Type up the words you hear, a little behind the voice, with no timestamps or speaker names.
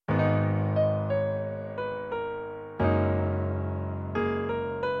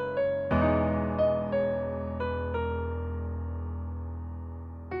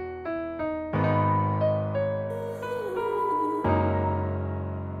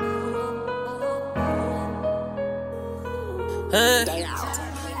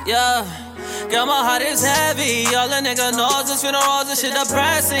Yeah, girl, my heart is heavy. All the niggas knows this funerals and shit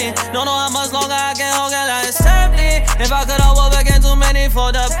depressing. Don't know how much longer I can hold it like it's tempting. If I could hold again too many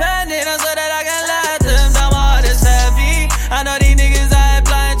for the pending, so that I can let them down. My heart is heavy. I know these niggas out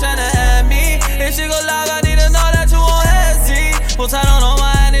blind tryna have me. If she go live, I need to know that you won't hesitate. Put tight on all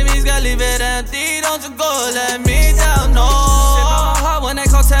my enemies, gotta leave it empty. Don't you go let me down, no. Shit, my heart when they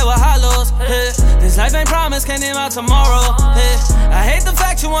cocktail with hollows. This life ain't promised, can't name out tomorrow. I hate the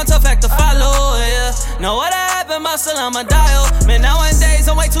fact you want to fact to follow. Know what happened, but still I'ma dial. Man, nowadays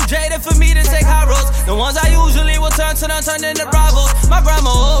I'm way too jaded for me to take high roads. The ones I usually will turn to them turn into rivals. My grandma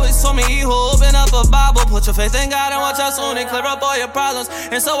always told me, "He who open up a Bible, put your faith in God and watch how soon and clear up all your problems."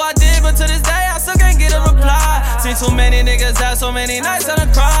 And so I did, but to this day I still can't get a reply. Seen too many niggas have so many nights and I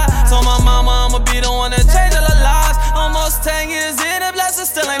cry. Told my mama I'ma be the one to change all her lives. Almost 10 years in, and blessings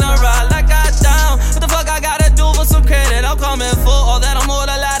still ain't a ride. Like I down, what the fuck I gotta do for some credit? I'm coming for all that, I'm more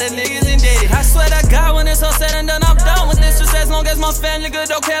than a lot of niggas indebted. I swear to God, when it's all said and done, I'm done with this. Just as long as my family good,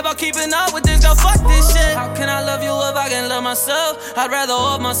 don't care about keeping up with this. Go fuck this shit. How can I love you if I can love myself? I'd rather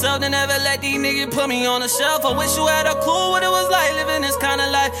love myself than ever let these niggas put me on the shelf. I wish you had a clue what it was like living this kind of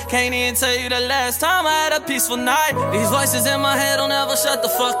life. Can't even tell you the last time I had a peaceful night. These voices in my head don't ever shut the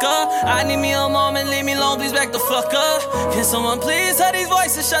fuck up. I need me a moment, leave me alone, please back the fuck up. Can someone please tell these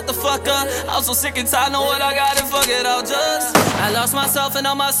voices shut the fuck up? I'm so sick and tired, know what I got and fuck it all just. I lost myself in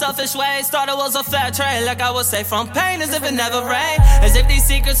all my selfish ways. Thought it was a fat trade, like I was safe from pain, as if it never rained. As if these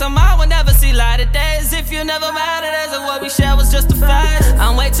secrets of mine would never see light of day. As if you never mattered, as if what we shared was just a fact.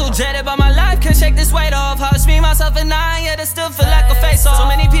 I'm way too jaded by my life, can't shake this weight off. Hush me, myself and I, yet it still feel like a face off. So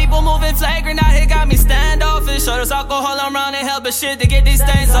many people moving flagrant out here got me standoffish. Sure there's alcohol around and help but shit to get these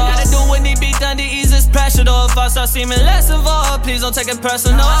stains off. Gotta do what need be done to ease this pressure though. If I start seeming less involved, please don't take it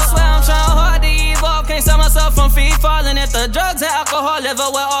personal. I swear I'm trying hard to evolve, can't stop myself from free falling. If the drugs and alcohol ever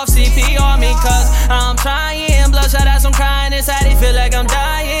wear off CP on me, cause I'm trying. Bloodshot as I'm crying inside, they feel like I'm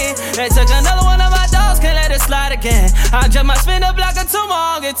dying. They took another one of my dogs, can't let it slide again. I just might spin a block until my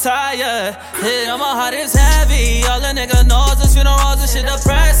arm get tired. Yeah, my heart is heavy. All the niggas knows this funerals and shit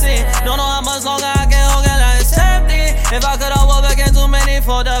depressing. Don't know how much longer I can hold it like it's tempting. If I could hold again too many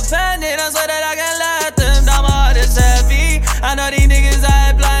for the pending, I swear that I can let them down. My heart is heavy. I know these niggas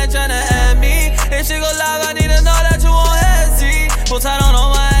out blind tryna have me. If she go live, I need to know that you won't hesitate. Put tight on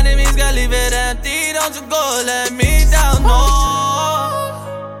all my enemies, gotta leave it empty. Don't you go let me down, no.